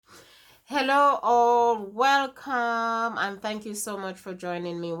Hello, all. Welcome, and thank you so much for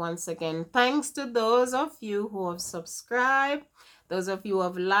joining me once again. Thanks to those of you who have subscribed, those of you who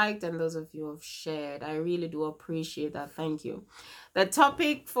have liked, and those of you who have shared. I really do appreciate that. Thank you. The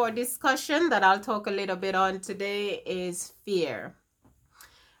topic for discussion that I'll talk a little bit on today is fear.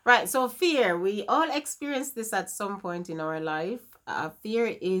 Right, so fear, we all experience this at some point in our life.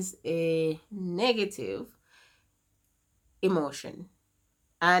 Fear is a negative emotion,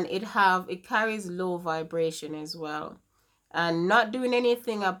 and it carries low vibration as well, and not doing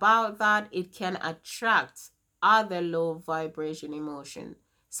anything about that, it can attract other low vibration emotion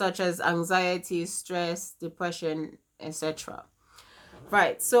such as anxiety, stress, depression, etc.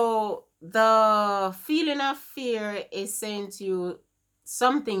 Right, so the feeling of fear is saying to you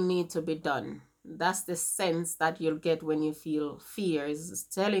something needs to be done. That's the sense that you'll get when you feel fear, is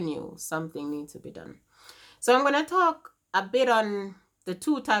telling you something needs to be done. So I'm going to talk a bit on the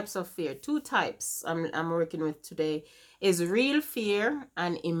two types of fear. Two types I'm working with today is real fear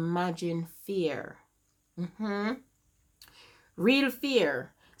and imagined fear. Real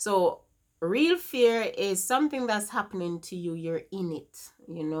fear. So real fear is something that's happening to you. You're in it.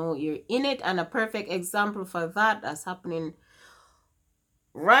 You're in it. And a perfect example for that that's happening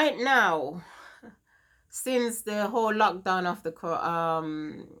right now, since the whole lockdown of the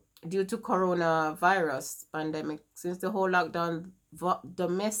due to coronavirus pandemic, since the whole lockdown,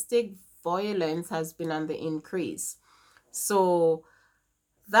 domestic violence has been on the increase. So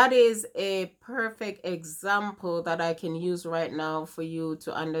that is a perfect example that I can use right now for you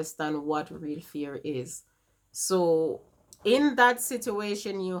to understand what real fear is. So in that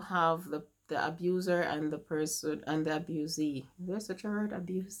situation, you have the abuser and the person and the abusee. There's such a word,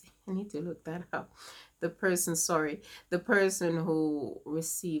 abusee. I need to look that up. The person who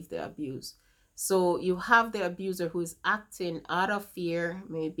received the abuse. So you have the abuser who is acting out of fear.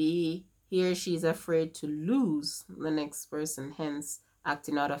 Maybe he or she is afraid to lose the next person, hence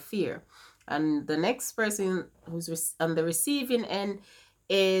acting out of fear. And the next person who's on the receiving end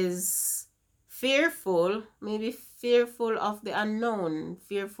is fearful, maybe fearful of the unknown,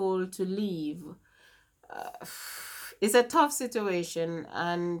 fearful to leave. Uh, it's a tough situation,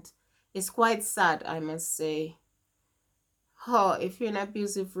 and it's quite sad, I must say. Oh, if you're in an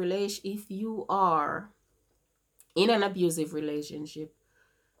abusive relation, if you are in an abusive relationship,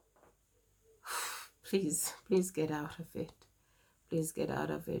 please get out of it. Please get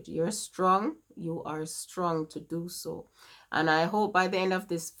out of it. You're strong. You are strong to do so. And I hope by the end of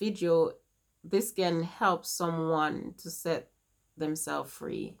this video, this can help someone to set themselves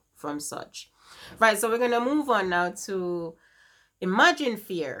free from such. Right, so we're going to move on now to imagine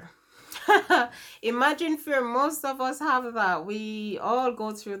fear. Imagine fear. Most of us have that. We all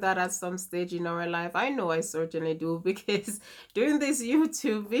go through that at some stage in our life. I know I certainly do, because doing this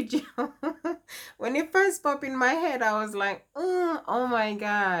YouTube video, when it first popped in my head, I was like, oh my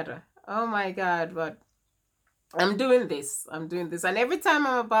God. Oh my God. But I'm doing this. And every time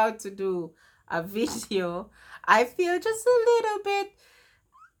I'm about to do a video, I feel just a little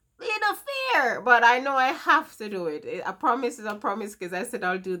fear, but I know I have to do it. A promise is a promise, because I said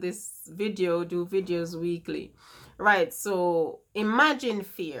I'll do videos weekly. Right, so imagine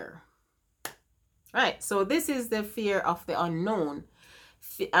fear. Right, so this is the fear of the unknown,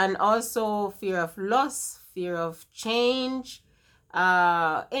 and also fear of loss, fear of change,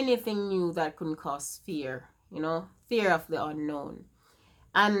 anything new that can cause fear, fear of the unknown.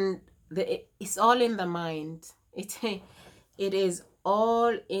 And it's all in the mind. It is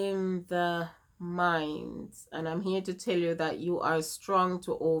all in the mind. And I'm here to tell you that you are strong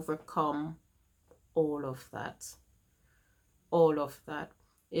to overcome all of that. All of that.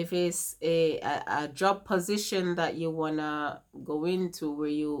 If it's a job position that you want to go into,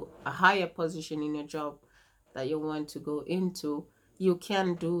 where a higher position in your job that you want to go into, you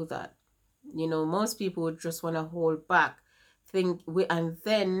can do that. Most people would just want to hold back, and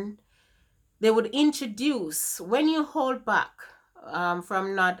then they would introduce, when you hold back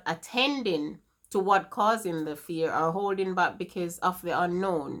from not attending to what causing the fear, or holding back because of the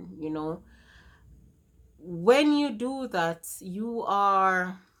unknown, when you do that, you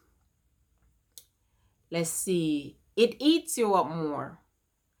are, let's see, it eats you up more,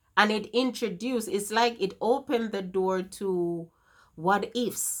 and it's like it opened the door to what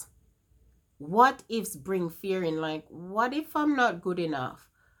ifs. What ifs bring fear in, like, what if I'm not good enough?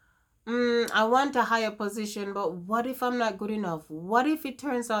 I want a higher position, but what if I'm not good enough? What if it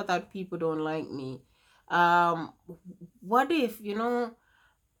turns out that people don't like me? Um, what if,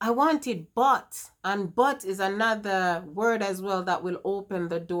 I want it, and but is another word as well that will open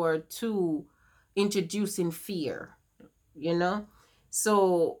the door to introducing fear, you know?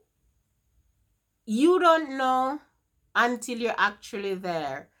 So You don't know until you're actually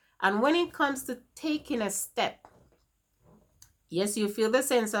there. And when it comes to taking a step, yes, you feel the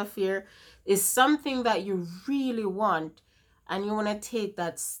sense of fear is something that you really want and you want to take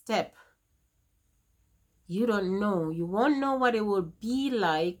that step. You don't know. You won't know what it will be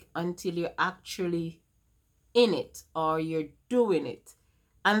like until you're actually in it or you're doing it.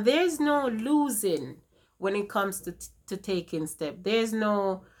 And there's no losing when it comes to taking step. There's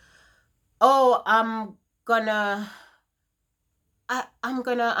no, oh, I'm gonna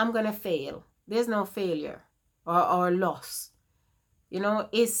fail. There's no failure or loss.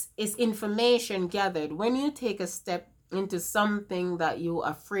 It's information gathered. When you take a step into something that you're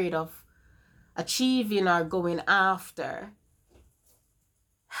afraid of achieving or going after,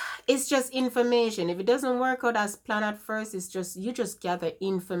 it's just information. If it doesn't work out as planned at first, it's just you just gather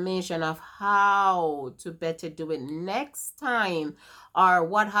information of how to better do it next time, or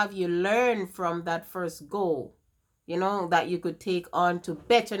what have you learned from that first goal, that you could take on to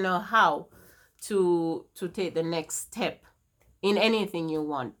better know how to take the next step in anything you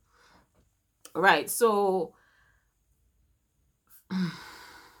want. Right. So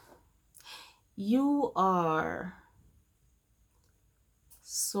you are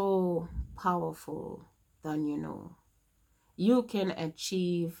so powerful than you know. You can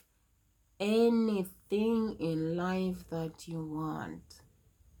achieve anything in life that you want.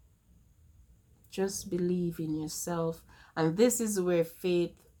 Just believe in yourself. And this is where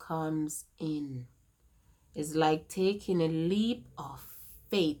faith comes in. It's like taking a leap of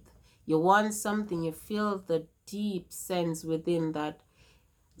faith. You want something, you feel the deep sense within that.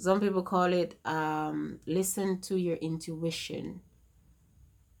 Some people call it listen to your intuition.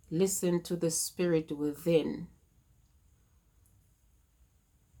 Listen to the spirit within.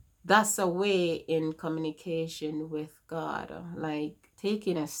 That's a way in communication with God, like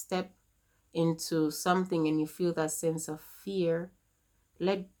taking a step into something and you feel that sense of fear.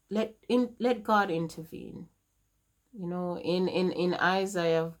 Let God intervene. In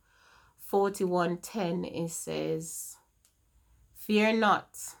Isaiah 41:10 it says, "Fear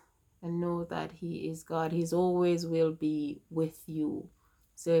not, and know that He is God. He's always will be with you."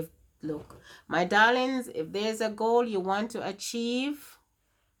 So look, my darlings, if there's a goal you want to achieve,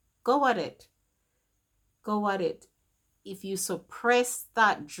 go at it. Go at it. If you suppress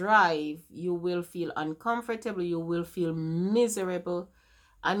that drive, you will feel uncomfortable, you will feel miserable,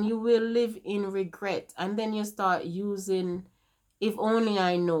 and you will live in regret. And then you start using, if only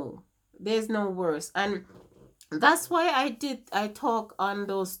I know. There's no worse. And that's why I talk on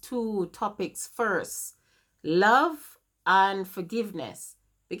those two topics first, love and forgiveness.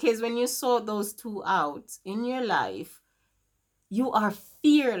 Because when you sort those two out in your life, you are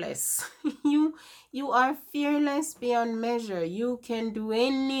fearless. You are fearless beyond measure. You can do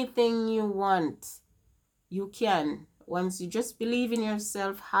anything you want. You can. Once you just believe in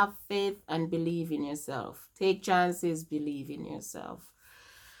yourself, have faith and believe in yourself. Take chances, believe in yourself.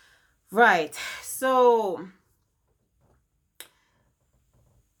 Right. So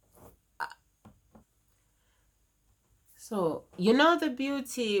the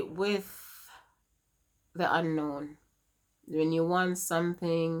beauty with the unknown. When you want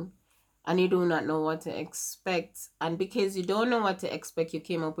something and you do not know what to expect, and because you don't know what to expect, you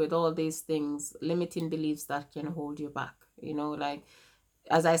came up with all these things, limiting beliefs that can hold you back. Like,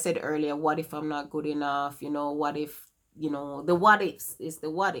 as I said earlier, what if I'm not good enough? What if, the what ifs is the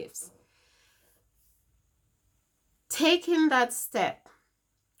what ifs. Taking that step,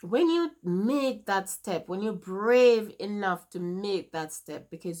 when you make that step, when you're brave enough to make that step,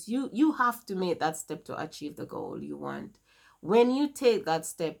 because you have to make that step to achieve the goal you want. When you take that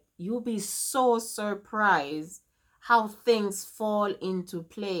step, you'll be so surprised how things fall into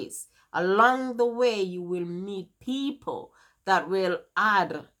place. Along the way, you will meet people that will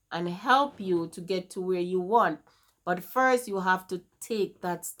add and help you to get to where you want. But first, you have to take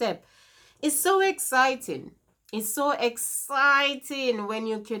that step. It's so exciting. It's so exciting when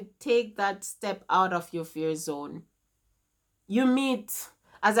you can take that step out of your fear zone. You meet,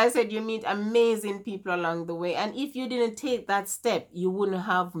 as I said, you meet amazing people along the way. And if you didn't take that step, you wouldn't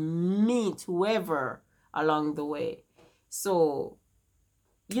have meet whoever along the way. So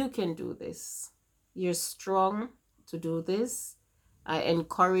you can do this. You're strong to do this. I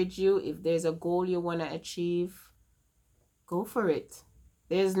encourage you, if there's a goal you want to achieve, go for it.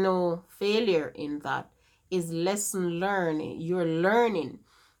 There's no failure in that. It's lesson learning. You're learning.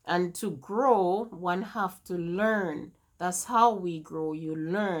 And to grow, one have to learn. That's how we grow. You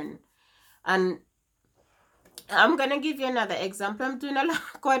learn. And I'm going to give you another example. I'm doing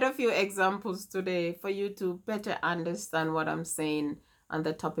quite a few examples today for you to better understand what I'm saying on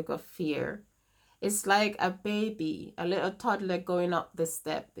the topic of fear. It's like a baby, a little toddler going up the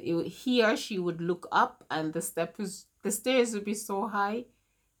step. He or she would look up and the stairs would be so high.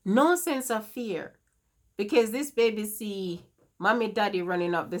 No sense of fear. Because this baby see mommy daddy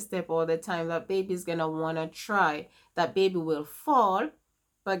running up the step all the time. That baby's gonna wanna try. That baby will fall.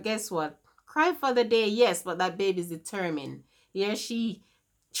 But guess what? Cry for the day, yes, but that baby's determined. He or she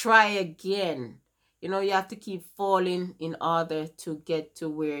try again. You know, you have to keep falling in order to get to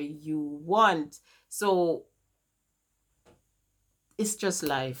where you want. So it's just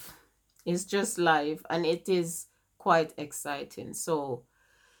life. It's just life, and it is quite exciting. So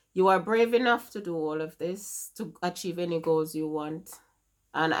you are brave enough to do all of this, to achieve any goals you want.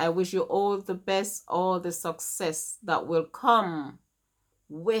 And I wish you all the best, all the success that will come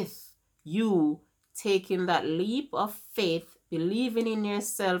with you taking that leap of faith, believing in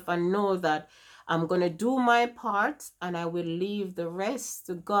yourself, and know that I'm going to do my part and I will leave the rest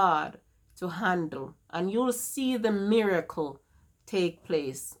to God to handle. And you'll see the miracle take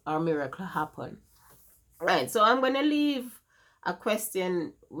place or miracle happen. Right. So I'm going to leave a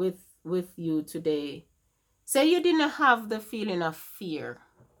question with you today. Say you didn't have the feeling of fear.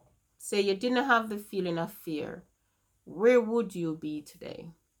 Say you didn't have the feeling of fear. Where would you be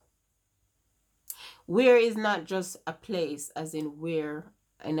today? Where is not just a place, as in where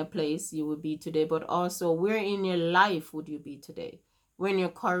in a place you would be today, but also where in your life would you be today? Where in your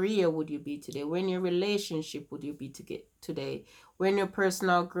career would you be today? Where in your relationship would you be today? Where in your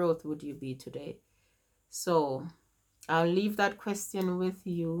personal growth would you be today? So I'll leave that question with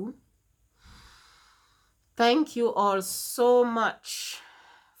you. Thank you all so much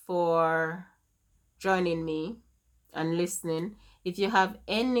for joining me and listening. If you have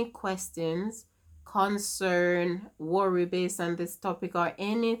any questions, concern, worry based on this topic or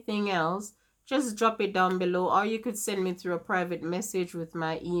anything else, just drop it down below, or you could send me through a private message with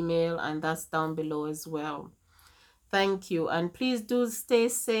my email, and that's down below as well. Thank you, and please do stay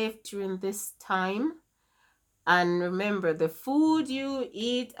safe during this time. And remember, the food you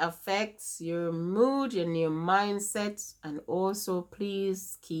eat affects your mood and your mindset. And also,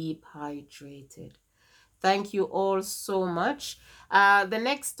 please keep hydrated. Thank you all so much. The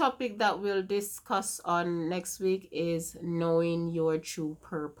next topic that we'll discuss on next week is knowing your true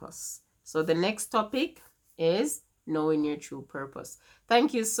purpose. So the next topic is knowing your true purpose.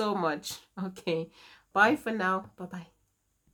 Thank you so much. Okay. Bye for now. Bye-bye.